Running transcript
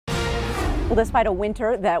Well, despite a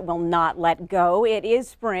winter that will not let go, it is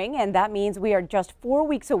spring, and that means we are just 4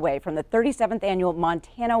 weeks away from the 37th annual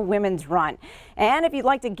Montana Women's Run. And if you'd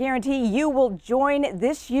like to guarantee you will join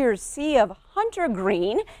this year's Sea of Hunter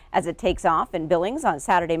Green as it takes off in Billings on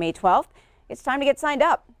Saturday, May 12th, it's time to get signed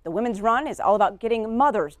up. The Women's Run is all about getting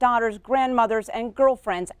mothers, daughters, grandmothers, and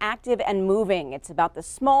girlfriends active and moving. It's about the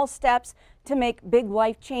small steps to make big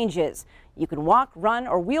life changes. You can walk, run,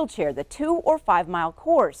 or wheelchair the 2 or 5 mile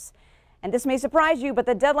course. And this may surprise you, but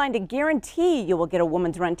the deadline to guarantee you will get a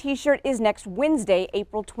Women's Run t-shirt is next Wednesday,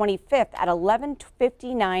 April 25th at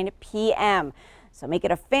 11:59 p.m. So make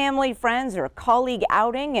it a family, friends, or a colleague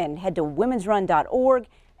outing and head to womensrun.org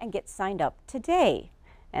and get signed up today.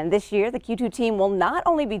 And this year, the Q2 team will not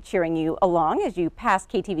only be cheering you along as you pass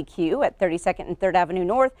KTVQ at 32nd and 3rd Avenue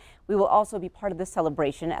North, we will also be part of the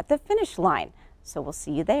celebration at the finish line. So we'll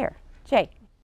see you there. Jay.